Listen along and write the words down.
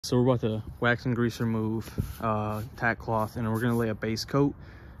So we're about to wax and grease remove, tack cloth, and we're gonna lay a base coat.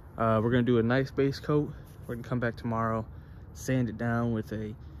 We're gonna do a nice base coat. We're gonna come back tomorrow, sand it down with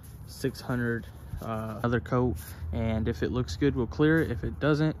a 600 other coat, and if it looks good, we'll clear it. If it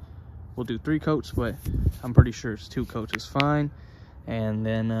doesn't, we'll do 3 coats, but I'm pretty sure 2 coats is fine, and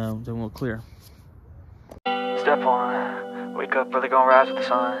then we'll clear. Step 1, wake up early, gonna rise with the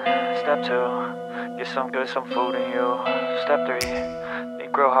sun. Step 2, get some good, some food in you. Step 3,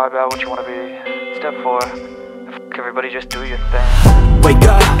 think real hard about what you wanna be. Step 4, everybody just do your thing. Wake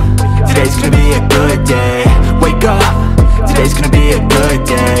up, today's gonna be a good day. Wake up, today's gonna be a good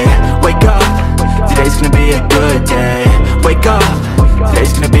day. Wake up, today's gonna be a good day. Wake up,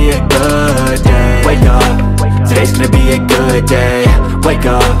 today's gonna be a good day. Wake up, today's gonna be a good day. Wake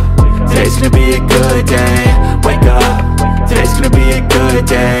up, today's gonna be a good day. Wake up, today's gonna be a good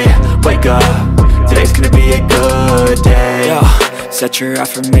day. Wake up, today's gonna be a good day. Yo, set your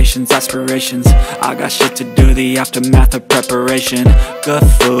affirmations, aspirations. I got shit to do, the aftermath of preparation. Good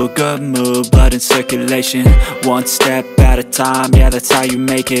food, good mood, blood in circulation. One step at a time, yeah, that's how you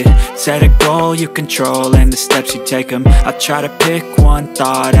make it. Set a goal you control and the steps you take them. I try to pick one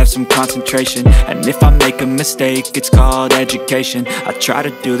thought, have some concentration. And if I make a mistake, it's called education. I try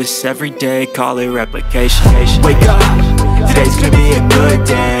to do this every day, call it replication. Wake up, today's gonna be a good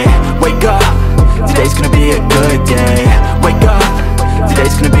day. Wake up, today's gonna be a good day. Wake up,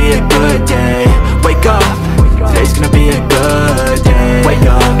 today's gonna be a good day. Wake up, today's gonna be a good day. Wake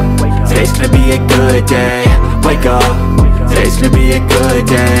up, today's gonna be a good day. Wake up, today's gonna be a good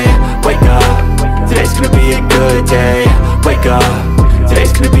day. Wake up, today's gonna be a good day. Wake up,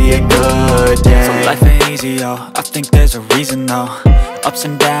 today's gonna be a good day. So life ain't easy, yo, I think there's a reason though. Ups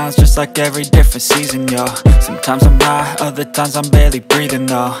and downs, just like every different season, yo. Sometimes I'm high, other times I'm barely breathing,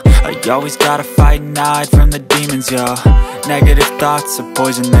 though. I always gotta fight and hide from the demons, yo. Negative thoughts are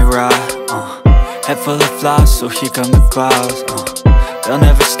poison, they rot. Head full of flies, so here come the clouds. They'll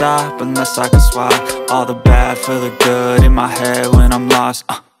never stop unless I can swap all the bad for the good in my head when I'm lost.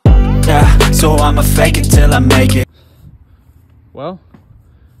 Yeah, so I'ma fake it till I make it. Well,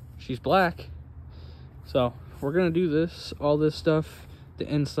 she's black, so we're gonna do this, all this stuff, the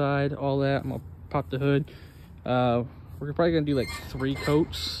inside, all that. I'm gonna pop the hood. We're probably gonna do like 3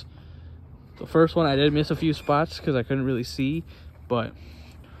 coats. The first one I did miss a few spots because I couldn't really see, but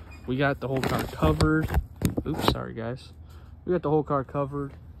we got the whole car covered. Oops, sorry guys. We got the whole car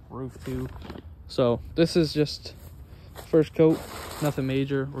covered, roof too. So this is just first coat, nothing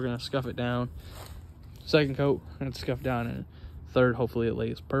major. We're gonna scuff it down. Second coat, we're gonna scuff down, and third, hopefully it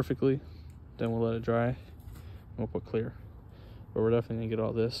lays perfectly. Then we'll let it dry. We'll put clear, but we're definitely gonna get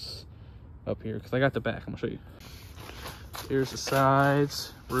all this up here because I got the back. I'm gonna show you. Here's the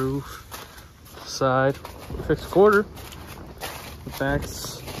sides, roof, side. Fixed quarter. The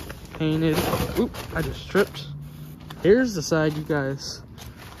back's painted. Oop! I just tripped. Here's the side you guys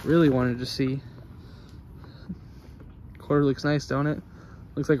really wanted to see. Quarter looks nice, don't it?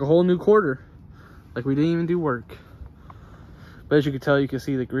 Looks like a whole new quarter. Like we didn't even do work. But as you can tell, you can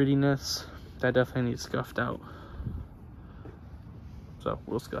see the grittiness. That definitely needs scuffed out. So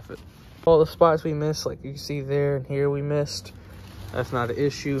we'll scuff it. All the spots we missed, like you can see there and here we missed. That's not an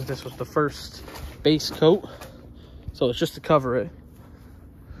issue. This was the first base coat. So it's just to cover it.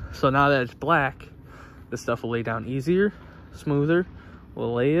 So now that it's black, this stuff will lay down easier, smoother.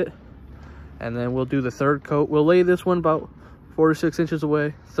 We'll lay it. And then we'll do the third coat. We'll lay this one about 4 to 6 inches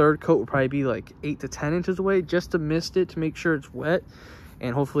away. Third coat will probably be like 8 to 10 inches away, just to mist it, to make sure it's wet.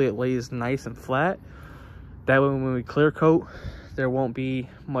 And hopefully it lays nice and flat. That way when we clear coat, there won't be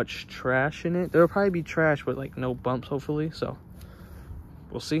much trash in it. There'll probably be trash, but like no bumps, hopefully. So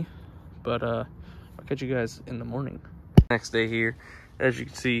we'll see. But I'll catch you guys in the morning. Next day here, as you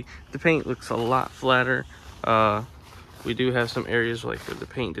can see, the paint looks a lot flatter. We do have some areas like where the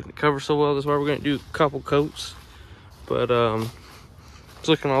paint didn't cover so well. That's why we're gonna do a couple coats. But it's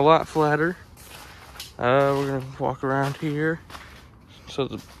looking a lot flatter. We're gonna walk around here. So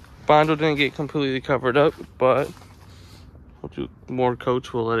the Bondo didn't get completely covered up, but we'll do more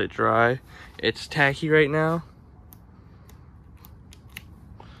coats. We'll let it dry. It's tacky right now,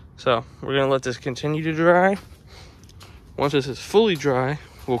 so we're gonna let this continue to dry. Once this is fully dry,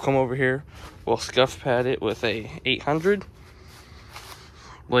 we'll come over here. We'll scuff pad it with a 800.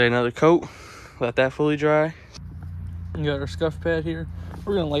 Lay another coat. Let that fully dry. We got our scuff pad here.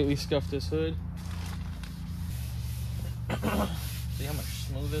 We're gonna lightly scuff this hood. See how much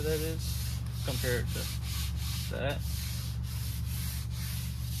smoother that is compared to that.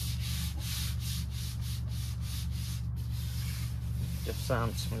 Just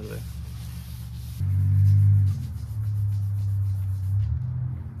sounds smoother.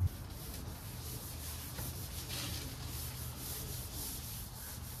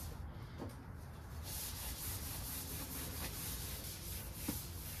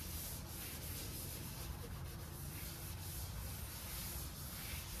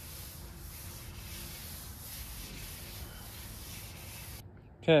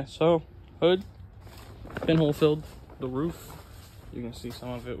 Okay, so hood, pinhole filled, the roof. You can see some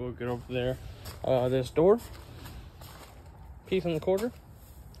of it. We'll get over there. This door, piece in the quarter,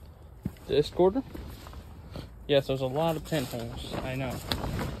 this quarter. Yes, there's a lot of pinholes. I know.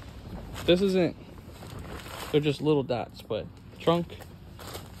 This isn't. They're just little dots, but trunk.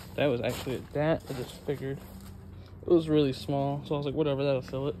 That was actually that. I just figured it was really small, so I was like, whatever, that'll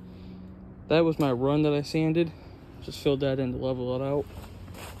fill it. That was my run that I sanded. Just filled that in to level it out.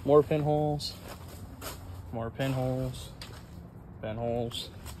 More pinholes. More pinholes. Pinholes.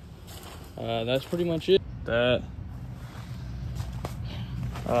 That's pretty much it. That.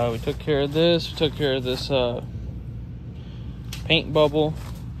 We took care of this. We took care of this paint bubble.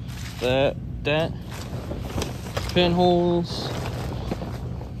 That. Pinholes.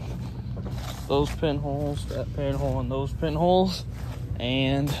 Those pinholes. That pinhole and those pinholes.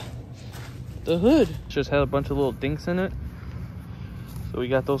 And the hood just had a bunch of little dinks in it, so we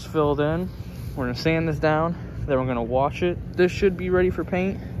got those filled in. We're gonna sand this down, then we're gonna wash it. This should be ready for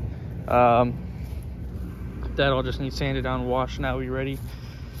paint. That'll just need sanded down, washed, now be ready.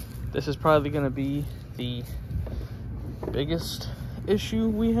 This is probably gonna be the biggest issue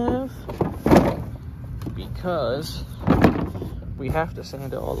we have, because we have to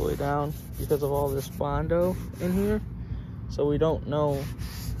sand it all the way down because of all this Bondo in here. So we don't know.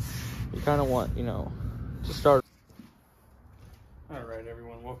 We kind of want, you know, to start. All right,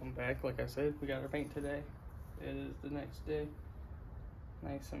 everyone, welcome back. Like I said, we got our paint today. It is the next day.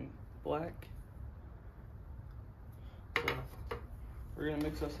 Nice and black. So we're gonna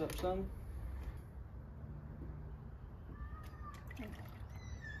mix us up some.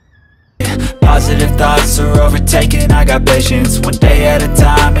 Positive thoughts are overtaken, I got patience. One day at a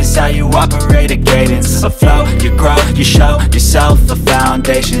time is how you operate a cadence. Afloat, you grow, you show yourself a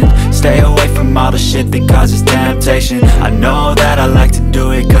foundation. Stay away from all the shit that causes temptation. I know that I like to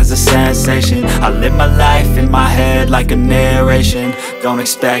do it cause it's sensation. I live my life in my head like a narration. Don't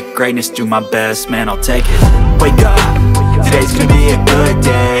expect greatness, do my best, man, I'll take it. Wake up, today's gonna be a good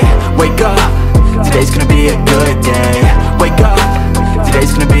day. Wake up, today's gonna be a good day. Wake up,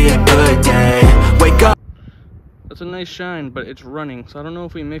 today's gonna be a good day. Wake up. That's a nice shine, but it's running, so I don't know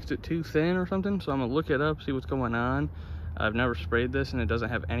if we mixed it too thin or something, so I'm gonna look it up, see what's going on. I've never sprayed this and it doesn't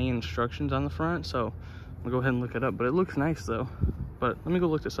have any instructions on the front, so I'm gonna go ahead and look it up. But it looks nice though. But let me go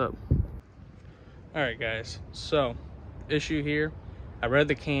look this up. All right, guys, so issue here. I read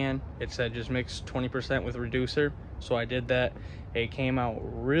the can, it said just mix 20% with reducer, so I did that. It came out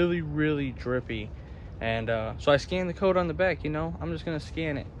really, really drippy. And so I scanned the code on the back, you know, I'm just gonna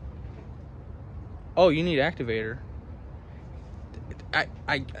scan it. Oh, you need activator. I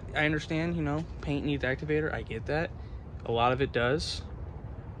understand, you know, paint needs activator, I get that. A lot of it does.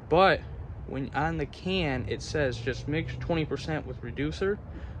 But when on the can it says just mix 20% with reducer,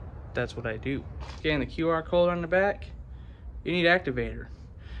 that's what I do. Scan the QR code on the back, you need activator.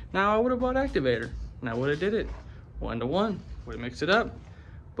 Now I would have bought activator, and I would have did it 1-to-1, would have mixed it up.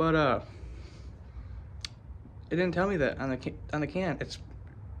 But it didn't tell me that on the can. It's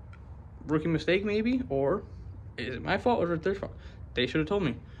rookie mistake maybe, or is it my fault or is it their fault? They should have told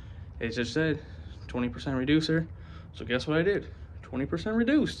me. It just said 20% reducer. So guess what I did? 20%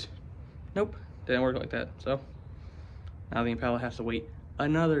 reduced. Nope, didn't work like that. So now the Impala has to wait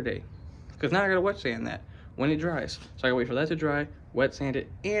another day, because now I gotta wet sand that when it dries. So I gotta wait for that to dry, wet sand it,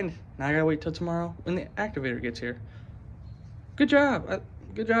 and now I gotta wait till tomorrow when the activator gets here. Good job.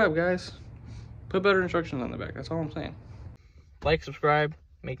 Good job, guys. Put better instructions on the back. That's all I'm saying. Like, subscribe,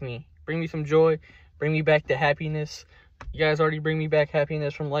 bring me some joy, bring me back to happiness. You guys already bring me back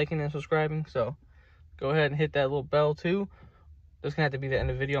happiness from liking and subscribing, so go ahead and hit that little bell too. This is gonna have to be the end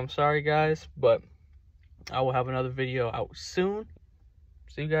of the video. I'm sorry, guys, but I will have another video out soon.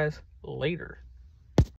 See you guys later.